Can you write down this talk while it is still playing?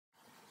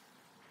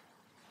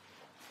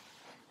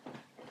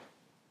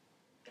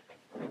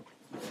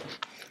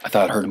I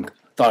thought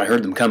I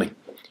heard them coming.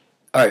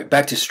 All right,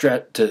 back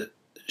to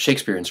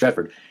Shakespeare in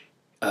Stratford.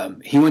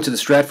 He went to the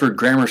Stratford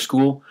Grammar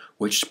School,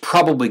 which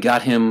probably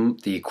got him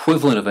the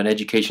equivalent of an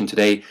education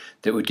today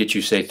that would get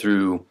you, say,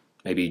 through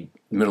maybe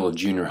middle of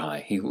junior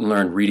high. He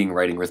learned reading,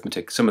 writing,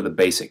 arithmetic, some of the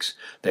basics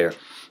there,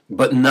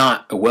 but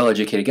not a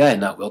well-educated guy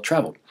and not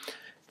well-traveled.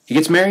 He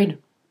gets married,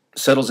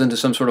 settles into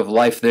some sort of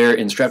life there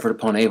in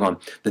Stratford-upon-Avon.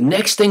 The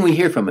next thing we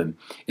hear from him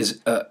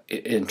is,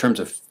 in terms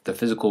of the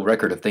physical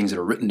record of things that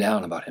are written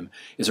down about him,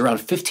 is around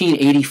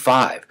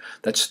 1585.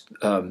 That's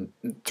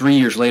 3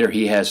 years later.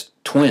 He has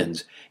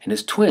twins, and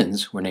his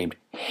twins were named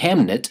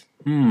Hamnet.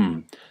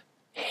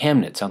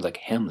 Hamnet sounds like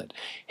Hamlet.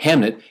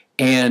 Hamnet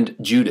and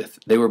Judith.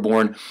 They were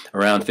born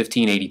around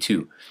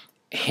 1582.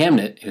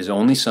 Hamnet, his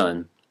only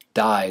son,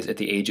 dies at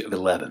the age of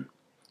 11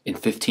 in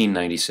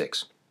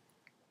 1596.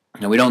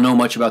 Now, we don't know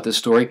much about this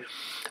story.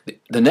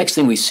 The next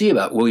thing we see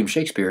about William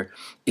Shakespeare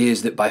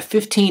is that by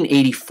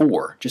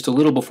 1584, just a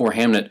little before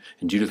Hamnet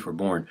and Judith were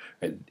born,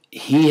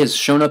 he has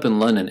shown up in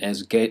London,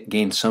 as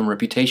gained some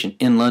reputation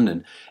in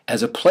London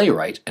as a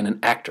playwright and an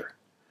actor.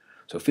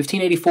 So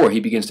 1584, he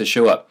begins to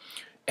show up.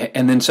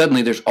 And then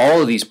suddenly there's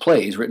all of these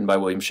plays written by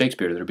William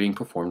Shakespeare that are being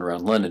performed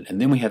around London,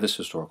 and then we have this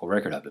historical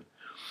record of him.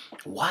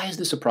 Why is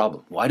this a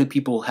problem? Why do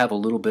people have a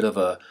little bit of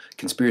a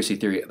conspiracy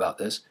theory about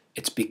this?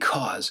 It's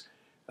because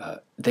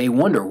they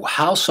wonder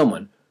how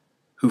someone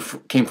who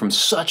came from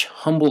such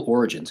humble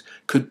origins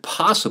could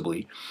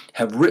possibly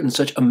have written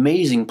such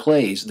amazing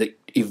plays that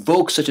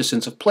evoke such a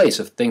sense of place,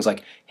 of things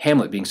like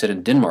Hamlet being set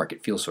in Denmark,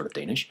 it feels sort of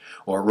Danish,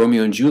 or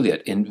Romeo and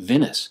Juliet in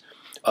Venice,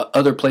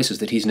 other places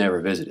that he's never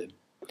visited.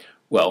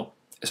 Well,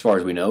 as far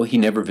as we know, he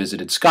never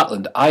visited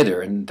Scotland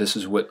either, and this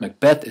is what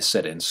Macbeth is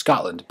set in,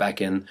 Scotland,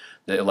 back in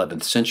the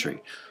 11th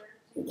century.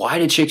 Why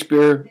was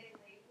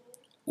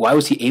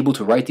he able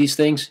to write these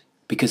things?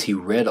 Because he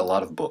read a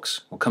lot of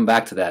books. We'll come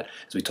back to that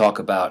as we talk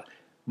about,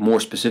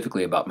 more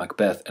specifically about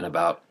Macbeth and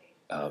about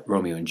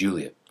Romeo and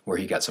Juliet, where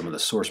he got some of the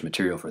source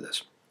material for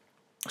this.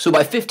 So by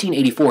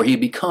 1584, he had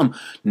become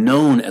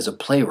known as a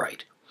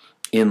playwright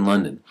in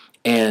London,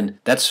 and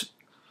that's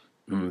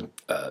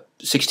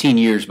 16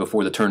 years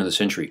before the turn of the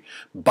century.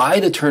 By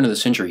the turn of the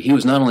century, he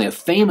was not only a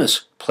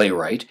famous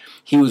playwright,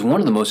 he was one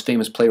of the most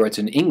famous playwrights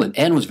in England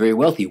and was very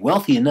wealthy,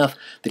 wealthy enough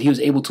that he was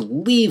able to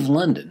leave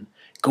London,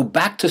 go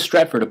back to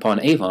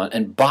Stratford-upon-Avon,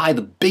 and buy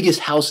the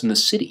biggest house in the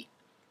city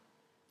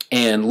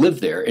and live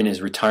there in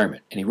his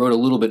retirement. And he wrote a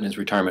little bit in his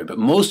retirement, but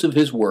most of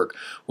his work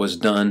was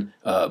done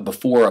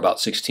before about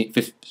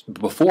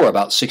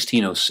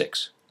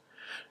 1606.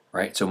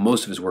 Right? So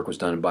most of his work was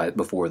done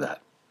before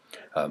that.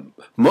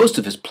 Most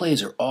of his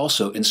plays are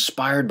also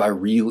inspired by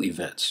real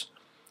events.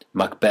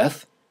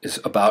 Macbeth is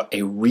about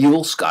a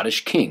real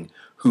Scottish king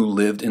who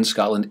lived in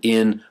Scotland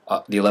in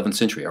the 11th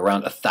century,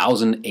 around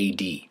 1000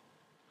 A.D.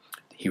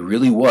 He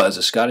really was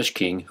a Scottish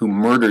king who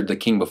murdered the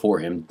king before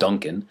him,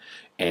 Duncan,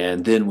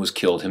 and then was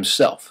killed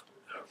himself.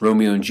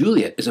 Romeo and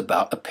Juliet is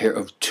about a pair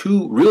of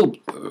two real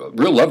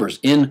lovers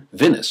in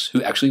Venice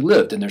who actually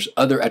lived, and there's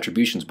other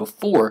attributions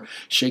before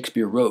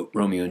Shakespeare wrote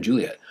Romeo and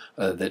Juliet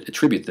that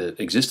attribute the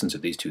existence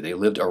of these two. They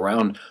lived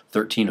around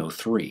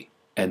 1303,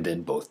 and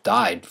then both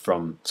died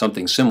from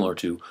something similar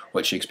to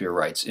what Shakespeare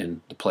writes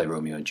in the play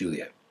Romeo and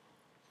Juliet.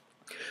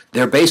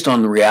 They're based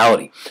on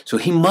reality, so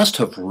he must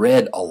have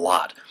read a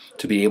lot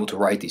to be able to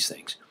write these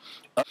things.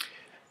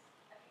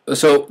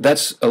 So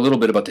that's a little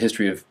bit about the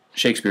history of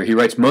Shakespeare. He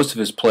writes most of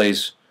his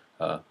plays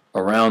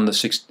around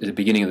the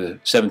beginning of the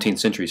 17th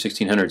century,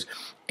 1600s,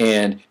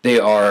 and they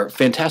are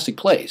fantastic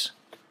plays,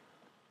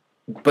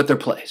 but they're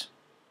plays.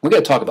 We've got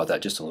to talk about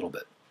that just a little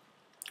bit.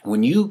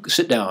 When you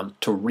sit down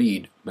to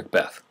read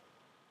Macbeth,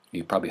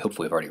 you probably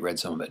hopefully have already read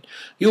some of it,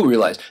 you'll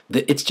realize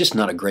that it's just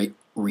not a great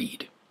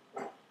read.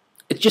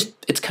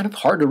 It's kind of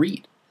hard to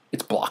read.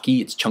 It's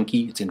blocky, it's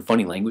chunky, it's in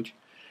funny language.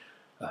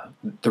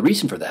 The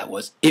reason for that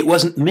was it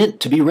wasn't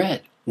meant to be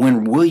read.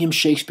 When William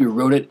Shakespeare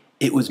wrote it,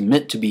 it was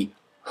meant to be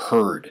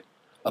heard.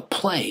 A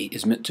play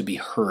is meant to be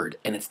heard,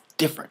 and it's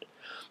different.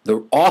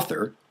 The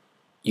author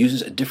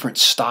uses a different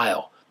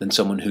style than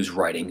someone who's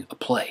writing a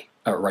play,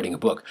 or writing a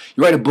book.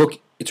 You write a book,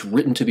 it's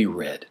written to be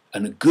read.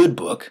 And a good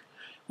book,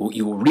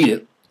 you will read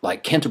it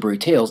like Canterbury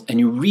Tales, and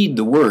you read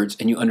the words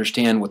and you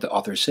understand what the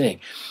author is saying.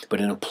 But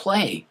in a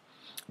play,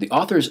 the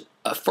author's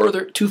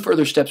two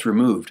further steps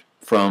removed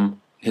from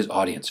his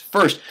audience.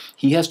 First,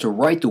 he has to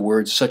write the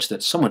words such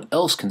that someone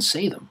else can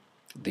say them,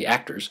 the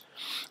actors,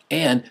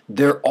 and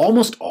they're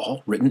almost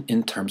all written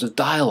in terms of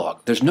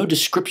dialogue. There's no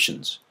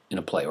descriptions in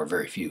a play, or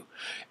very few.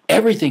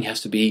 Everything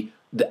has to be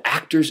the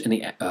actors and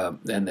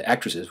the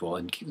actresses. Well,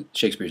 in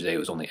Shakespeare's day, it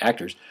was only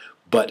actors,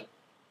 but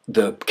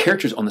the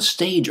characters on the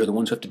stage are the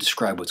ones who have to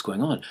describe what's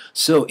going on.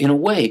 So, in a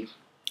way,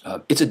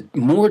 it's a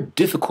more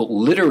difficult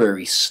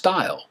literary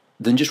style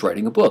than just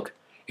writing a book.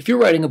 If you're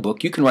writing a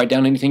book, you can write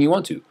down anything you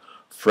want to.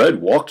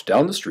 Fred walked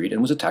down the street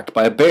and was attacked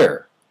by a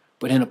bear.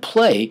 But in a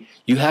play,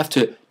 you have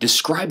to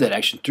describe that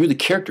action through the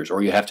characters,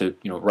 or you have to,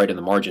 write in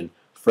the margin,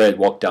 Fred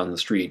walked down the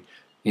street,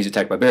 he's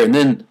attacked by a bear, and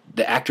then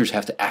the actors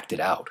have to act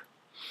it out.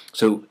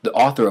 So the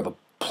author of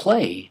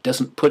play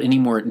doesn't put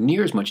anywhere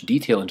near as much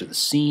detail into the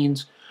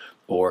scenes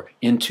or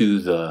into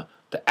the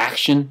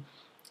action.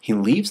 He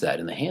leaves that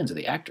in the hands of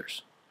the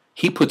actors.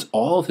 He puts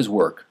all of his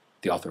work,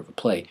 the author of a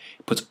play,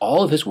 puts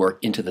all of his work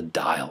into the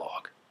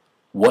dialogue,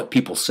 what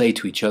people say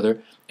to each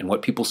other and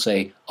what people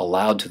say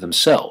aloud to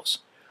themselves.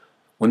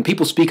 When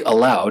people speak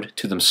aloud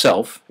to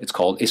themselves, it's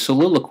called a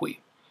soliloquy.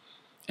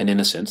 And in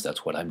a sense,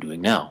 that's what I'm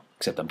doing now,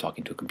 except I'm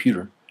talking to a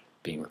computer,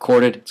 being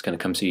recorded. It's going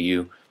to come see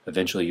you.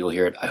 Eventually you'll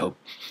hear it, I hope.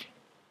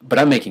 But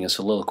I'm making a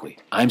soliloquy.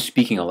 I'm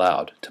speaking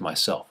aloud to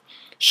myself.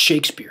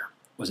 Shakespeare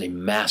was a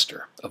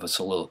master of a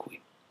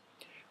soliloquy.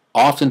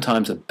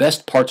 Oftentimes the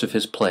best parts of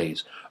his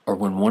plays are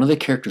when one of the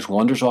characters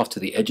wanders off to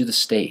the edge of the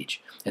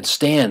stage and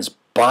stands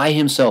by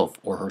himself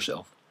or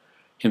herself.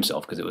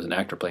 Himself, because it was an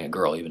actor playing a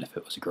girl, even if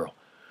it was a girl,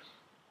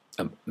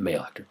 a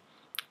male actor,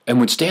 and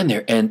would stand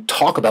there and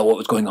talk about what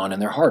was going on in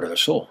their heart or their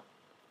soul.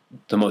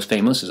 The most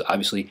famous is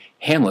obviously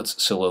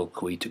Hamlet's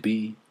soliloquy, to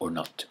be or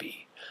not to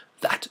be.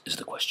 That is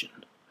the question.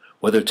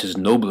 Whether 'tis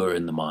nobler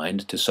in the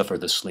mind to suffer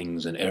the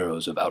slings and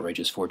arrows of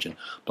outrageous fortune,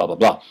 blah, blah,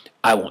 blah.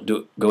 I won't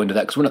go into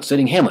that because we're not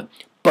studying Hamlet.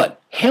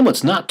 But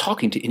Hamlet's not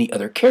talking to any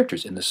other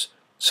characters in this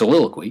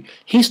soliloquy.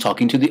 He's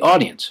talking to the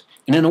audience.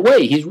 And in a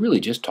way, he's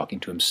really just talking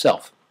to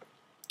himself.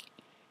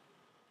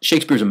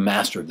 Shakespeare's a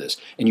master of this,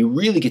 and you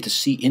really get to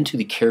see into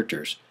the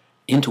characters,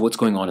 into what's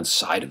going on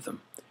inside of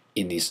them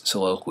in these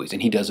soliloquies,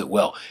 and he does it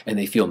well, and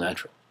they feel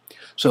natural.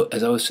 So,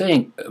 as I was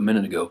saying a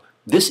minute ago,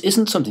 this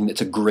isn't something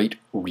that's a great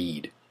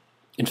read.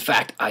 In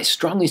fact, I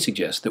strongly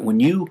suggest that when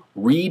you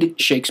read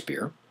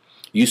Shakespeare,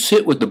 you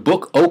sit with the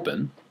book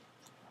open.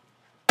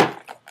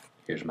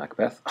 Here's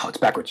Macbeth. Oh, it's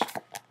backwards.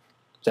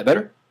 Is that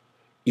better?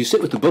 You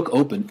sit with the book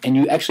open, and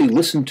you actually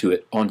listen to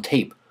it on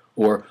tape,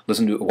 or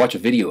watch a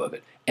video of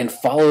it, and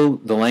follow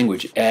the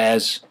language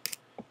as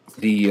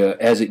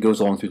it goes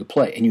along through the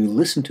play, and you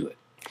listen to it.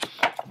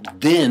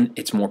 Then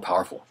it's more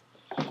powerful.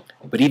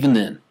 But even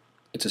then,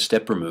 it's a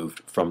step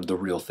removed from the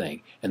real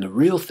thing. And the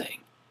real thing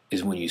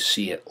is when you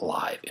see it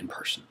live in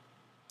person.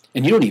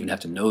 And you don't even have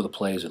to know the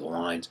plays or the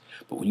lines,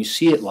 but when you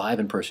see it live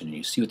in person and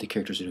you see what the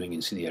characters are doing and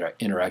you see the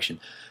interaction,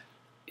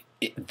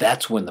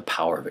 that's when the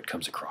power of it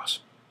comes across.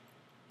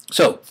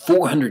 So,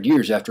 400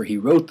 years after he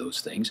wrote those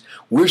things,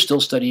 we're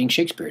still studying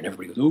Shakespeare. And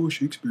everybody goes, oh,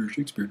 Shakespeare,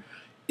 Shakespeare.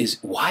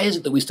 Why is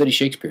it that we study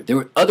Shakespeare? There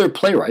were other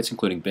playwrights,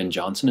 including Ben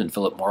Jonson and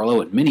Philip Marlowe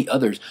and many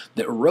others,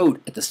 that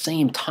wrote at the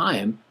same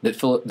time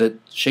that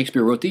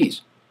Shakespeare wrote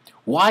these.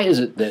 Why is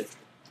it that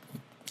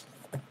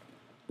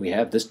we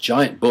have this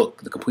giant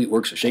book, The Complete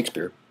Works of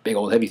Shakespeare, big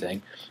old heavy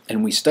thing,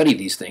 and we study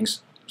these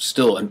things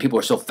still, and people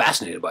are still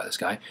fascinated by this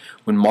guy,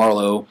 when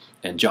Marlowe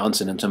and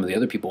Jonson and some of the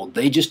other people,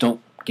 they just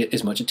don't get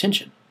as much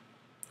attention?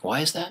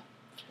 Why is that?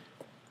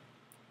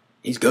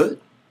 He's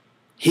good.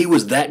 He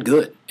was that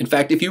good. In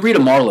fact, if you read a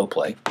Marlowe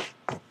play,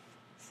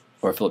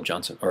 or a Philip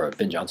Jonson, or a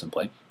Ben Jonson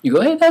play, you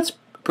go, hey, that's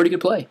a pretty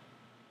good play.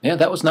 Yeah,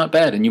 that was not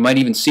bad. And you might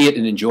even see it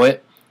and enjoy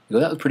it. You go,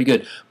 that was pretty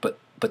good. But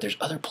there's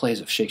other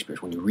plays of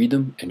Shakespeare's. When you read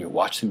them and you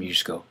watch them, you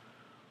just go,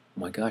 oh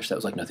my gosh, that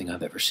was like nothing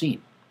I've ever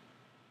seen.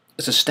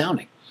 It's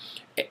astounding.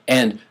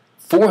 And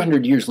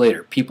 400 years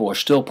later, people are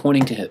still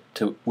pointing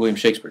to William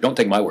Shakespeare. Don't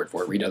take my word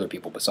for it. Read other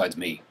people besides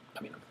me.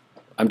 I mean,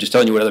 I'm just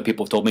telling you what other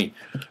people have told me.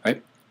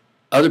 Right?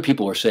 Other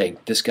people are saying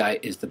this guy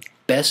is the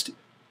best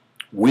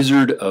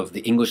wizard of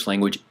the English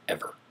language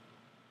ever.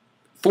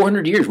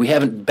 400 years, we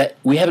haven't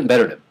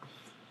bettered him,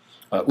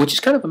 which is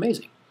kind of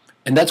amazing.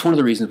 And that's one of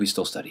the reasons we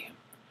still study him.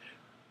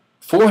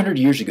 400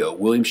 years ago,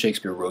 William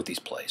Shakespeare wrote these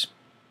plays.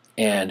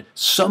 And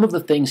some of the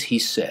things he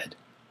said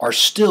are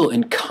still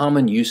in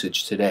common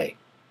usage today.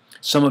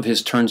 Some of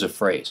his turns of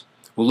phrase.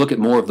 We'll look at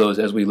more of those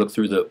as we look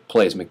through the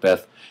plays,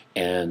 Macbeth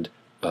and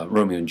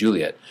Romeo and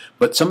Juliet.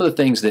 But some of the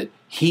things that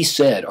he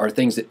said are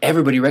things that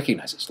everybody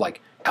recognizes,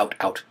 like out,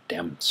 out,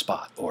 damn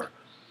spot, or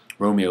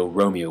Romeo,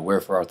 Romeo,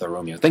 wherefore art thou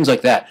Romeo, things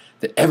like that,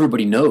 that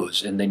everybody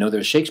knows, and they know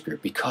there's Shakespeare,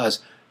 because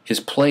his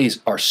plays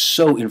are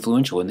so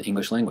influential in the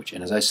English language.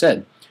 And as I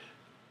said,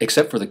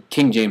 except for the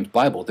King James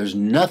Bible, there's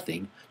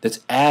nothing that's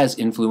as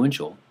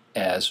influential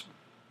as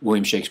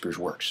William Shakespeare's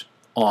works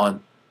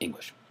on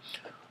English.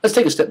 Let's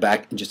take a step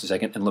back in just a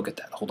second and look at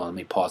that. Hold on, let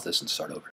me pause this and start over.